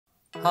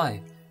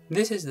Hi,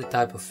 this is the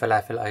type of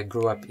falafel I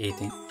grew up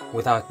eating,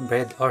 without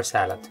bread or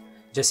salad,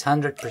 just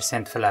 100%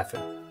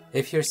 falafel.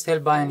 If you're still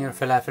buying your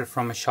falafel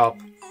from a shop,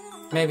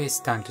 maybe it's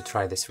time to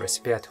try this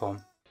recipe at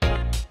home.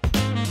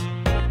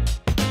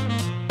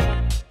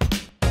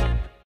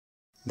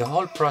 The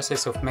whole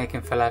process of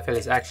making falafel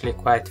is actually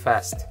quite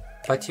fast,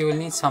 but you will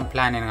need some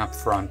planning up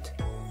front.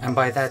 And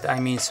by that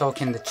I mean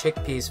soaking the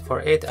chickpeas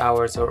for 8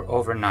 hours or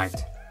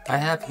overnight. I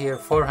have here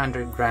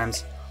 400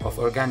 grams of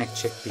organic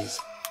chickpeas,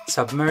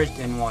 submerged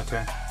in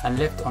water and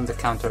left on the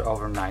counter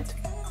overnight.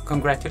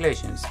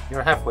 Congratulations,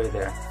 you're halfway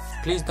there.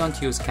 Please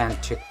don't use canned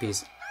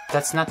chickpeas,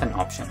 that's not an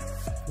option.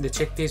 The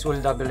chickpeas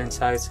will double in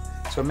size,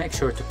 so make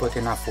sure to put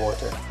enough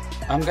water.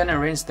 I'm gonna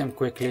rinse them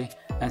quickly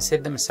and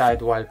set them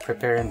aside while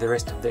preparing the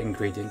rest of the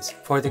ingredients.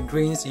 For the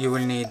greens you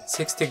will need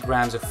 60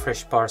 grams of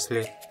fresh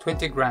parsley,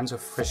 20 grams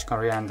of fresh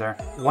coriander,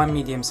 1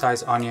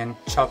 medium-sized onion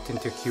chopped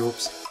into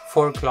cubes,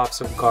 4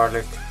 cloves of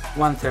garlic,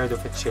 1/3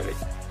 of a chili.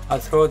 I'll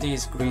throw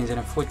these greens in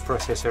a food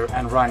processor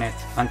and run it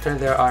until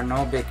there are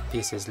no big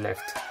pieces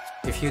left.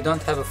 If you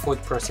don't have a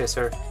food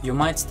processor, you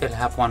might still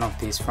have one of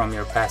these from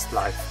your past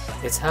life.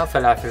 It's how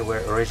falafel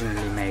were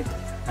originally made,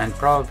 and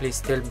probably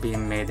still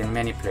being made in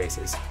many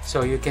places.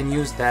 So you can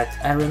use that,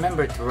 and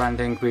remember to run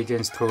the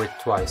ingredients through it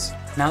twice.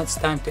 Now it's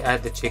time to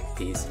add the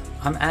chickpeas.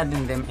 I'm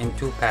adding them in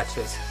 2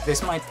 batches.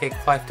 This might take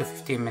 5 to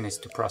 15 minutes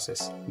to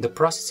process. The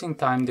processing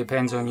time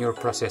depends on your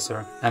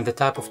processor and the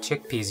type of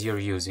chickpeas you're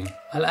using.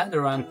 I'll add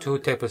around 2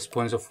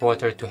 tablespoons of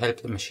water to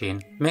help the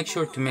machine. Make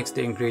sure to mix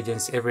the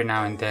ingredients every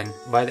now and then.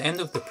 By the end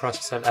of the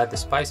process I'll add the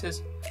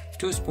spices,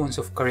 2 spoons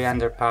of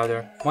coriander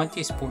powder, 1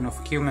 teaspoon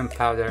of cumin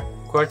powder,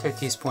 1/4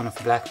 teaspoon of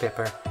black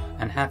pepper,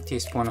 and 1/2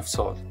 teaspoon of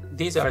salt.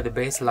 These are the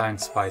baseline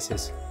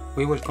spices.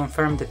 We will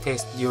confirm the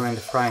taste during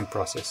the frying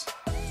process.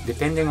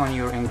 Depending on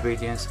your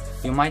ingredients,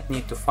 you might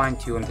need to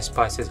fine-tune the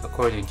spices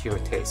according to your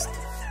taste.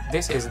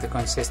 This is the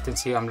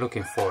consistency I'm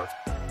looking for.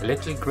 A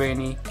little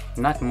grainy,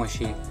 not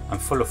mushy, and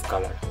full of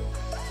color.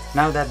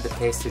 Now that the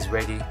paste is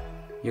ready,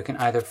 you can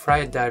either fry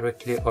it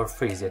directly or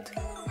freeze it.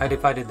 I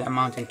divided the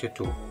amount into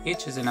 2.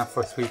 Each is enough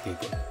for 3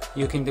 people.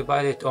 You can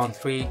divide it on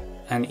 3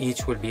 and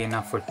each will be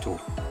enough for 2.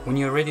 When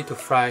you're ready to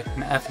fry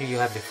and after you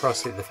have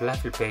defrosted the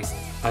falafel paste,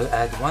 I'll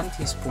add 1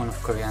 teaspoon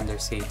of coriander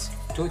seeds,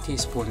 2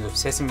 teaspoons of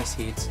sesame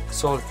seeds,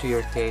 salt to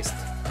your taste,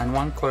 and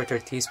 1/4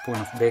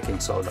 teaspoon of baking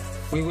soda.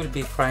 We will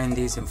be frying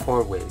these in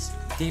 4 ways: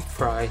 deep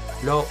fry,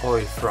 low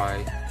oil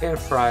fry, air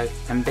fry,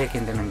 and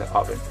baking them in the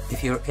oven.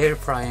 If you're air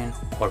frying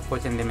or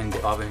putting them in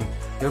the oven,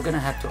 you're gonna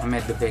have to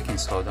omit the baking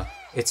soda.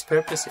 Its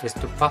purpose is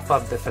to puff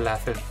up the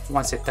falafel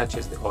once it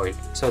touches the oil,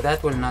 so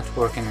that will not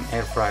work in an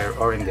air fryer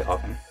or in the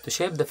oven. To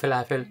shape the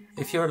falafel,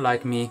 if you're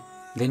like me,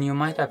 then you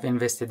might have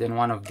invested in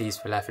one of these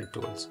falafel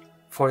tools.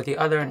 For the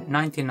other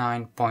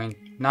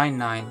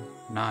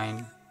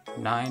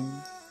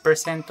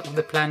 99.9999% of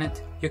the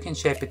planet, you can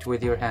shape it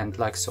with your hand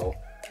like so.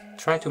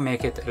 Try to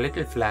make it a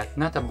little flat,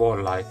 not a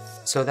ball-like,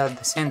 so that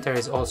the center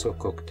is also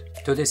cooked.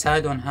 To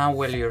decide on how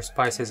well your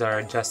spices are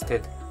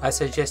adjusted, I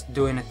suggest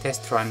doing a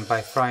test run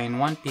by frying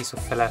 1 piece of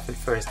falafel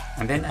first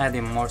and then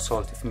adding more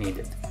salt if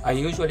needed. I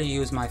usually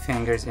use my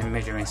fingers in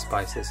measuring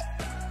spices,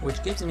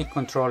 which gives me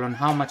control on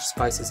how much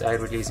spices I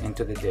release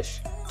into the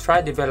dish.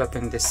 Try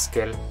developing this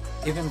skill,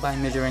 even by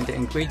measuring the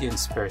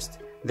ingredients first,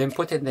 then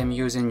putting them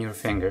using your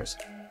fingers.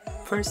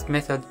 First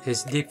method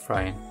is deep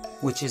frying,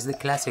 which is the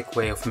classic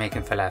way of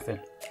making falafel.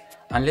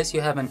 Unless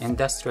you have an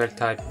industrial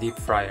type deep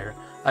fryer,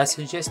 I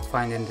suggest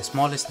finding the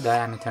smallest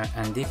diameter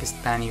and deepest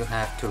pan you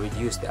have to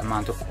reduce the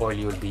amount of oil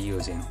you'll be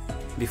using.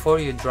 Before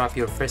you drop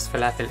your first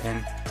falafel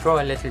in, throw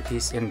a little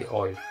piece in the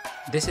oil.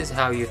 This is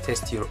how you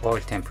test your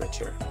oil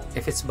temperature.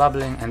 If it's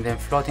bubbling and then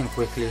floating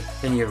quickly,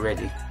 then you're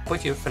ready.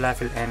 Put your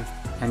falafel in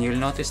and you'll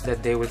notice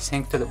that they will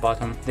sink to the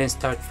bottom, then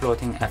start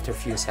floating after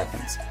a few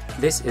seconds.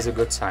 This is a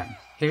good sign.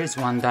 Here's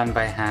one done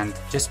by hand.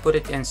 Just put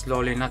it in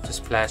slowly not to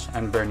splash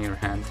and burn your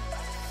hand.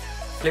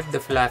 Flip the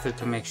falafel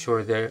to make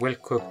sure they're well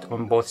cooked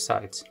on both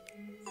sides.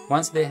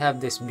 Once they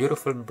have this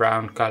beautiful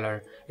brown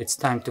color, it's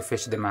time to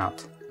fish them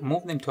out.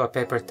 Move them to a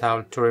paper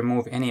towel to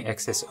remove any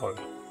excess oil.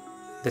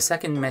 The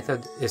second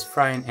method is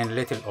frying in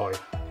little oil.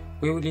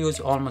 We will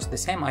use almost the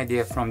same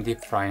idea from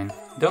deep frying.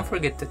 Don't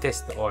forget to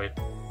test the oil.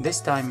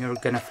 This time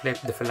you're gonna flip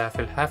the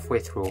falafel halfway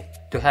through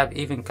to have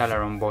even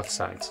color on both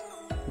sides.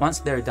 Once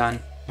they're done,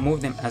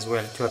 move them as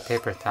well to a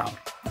paper towel.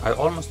 I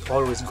almost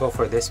always go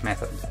for this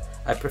method.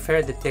 I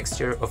prefer the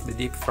texture of the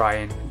deep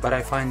frying, but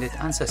I find it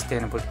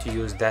unsustainable to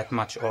use that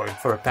much oil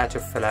for a patch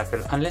of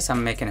falafel unless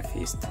I'm making a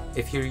feast.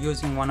 If you're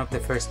using one of the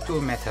first 2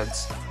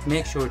 methods,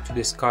 make sure to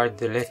discard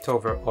the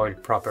leftover oil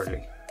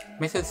properly.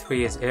 Method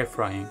 3 is air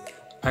frying.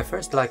 I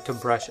first like to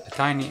brush a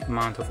tiny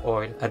amount of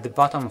oil at the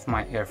bottom of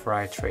my air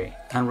fryer tray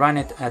and run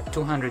it at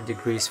 200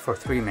 degrees for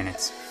 3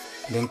 minutes.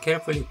 Then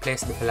carefully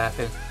place the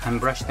falafel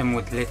and brush them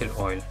with little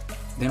oil.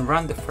 Then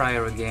run the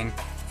fryer again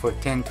for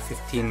 10 to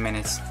 15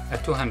 minutes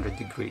at 200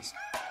 degrees.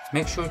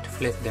 Make sure to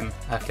flip them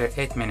after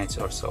 8 minutes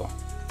or so.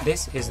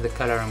 This is the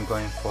color I'm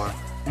going for.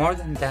 More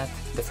than that,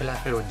 the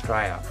falafel will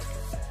dry out.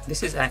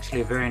 This is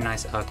actually a very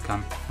nice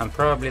outcome and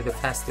probably the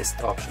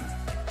fastest option.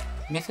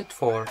 Method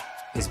 4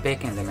 is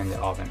baking them in the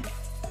oven.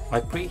 I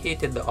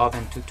preheated the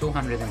oven to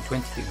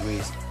 220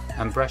 degrees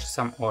and brushed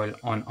some oil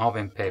on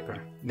oven paper.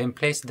 Then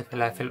place the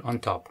falafel on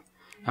top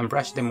and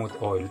brush them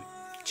with oil.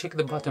 Check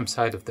the bottom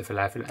side of the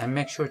falafel and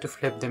make sure to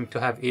flip them to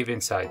have even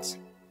sides.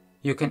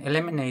 You can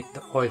eliminate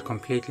the oil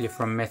completely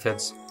from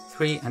methods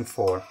 3 and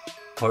 4,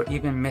 or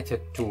even method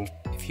 2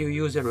 if you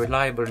use a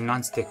reliable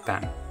non-stick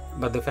pan,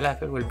 but the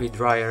falafel will be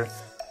drier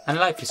and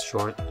life is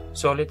short,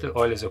 so a little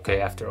oil is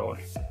okay after all.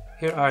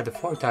 Here are the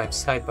 4 types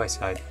side by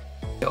side.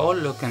 They all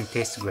look and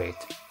taste great.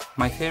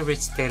 My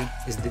favorite still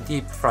is the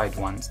deep fried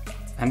ones,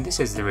 and this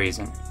is the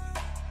reason.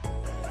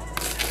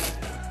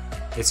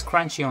 It's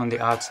crunchy on the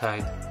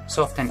outside,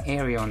 soft and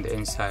airy on the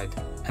inside,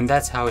 and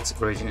that's how it's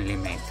originally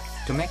made.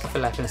 To make a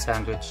falafel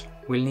sandwich,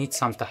 we'll need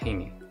some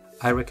tahini.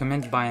 I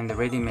recommend buying the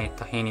ready-made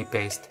tahini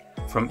paste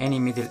from any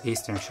Middle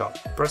Eastern shop.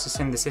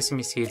 Processing the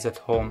sesame seeds at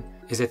home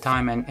is a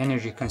time and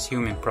energy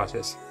consuming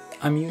process.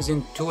 I'm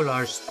using 2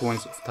 large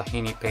spoons of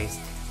tahini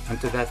paste, and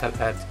to that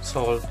I'll add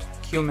salt,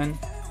 cumin,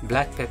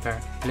 black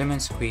pepper, lemon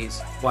squeeze,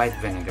 white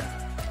vinegar.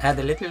 Add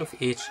a little of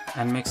each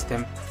and mix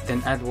them,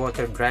 then add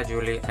water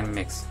gradually and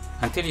mix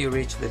until you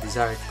reach the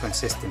desired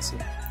consistency.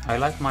 I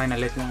like mine a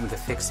little on the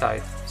thick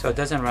side so it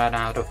doesn't run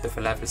out of the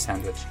falafel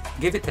sandwich.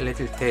 Give it a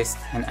little taste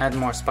and add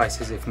more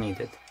spices if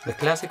needed. The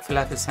classic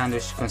falafel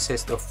sandwich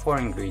consists of 4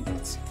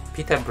 ingredients: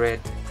 pita bread,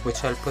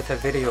 which I'll put a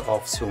video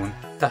of soon,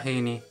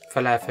 tahini,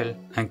 falafel,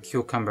 and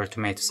cucumber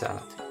tomato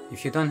salad.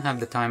 If you don't have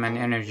the time and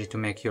energy to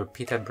make your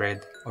pita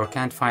bread or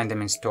can't find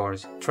them in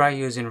stores, try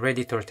using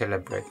ready tortilla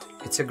bread.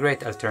 It's a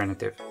great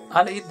alternative.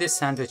 I'll eat this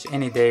sandwich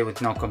any day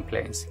with no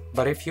complaints.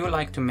 But if you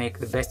like to make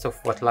the best of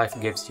what life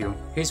gives you,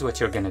 here's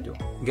what you're gonna do.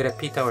 Get a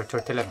pita or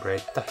tortilla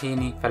bread,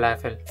 tahini,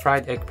 falafel,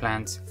 fried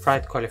eggplants,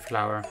 fried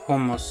cauliflower,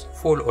 hummus,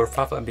 full or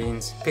fava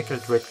beans,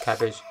 pickled red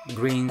cabbage,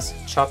 greens,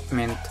 chopped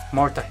mint,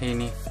 more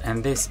tahini,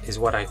 and this is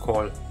what I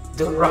call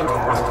the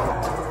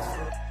rocket.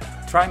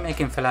 Try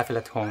making falafel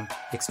at home,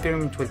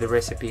 experiment with the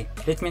recipe,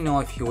 let me know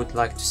if you would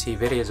like to see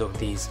videos of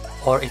these,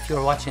 or if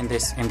you're watching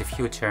this in the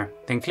future,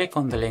 then click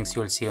on the links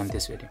you'll see on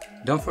this video.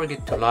 Don't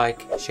forget to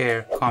like,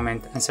 share,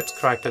 comment, and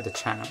subscribe to the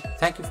channel.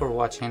 Thank you for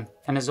watching,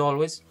 and as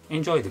always,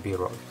 enjoy the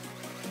B-roll.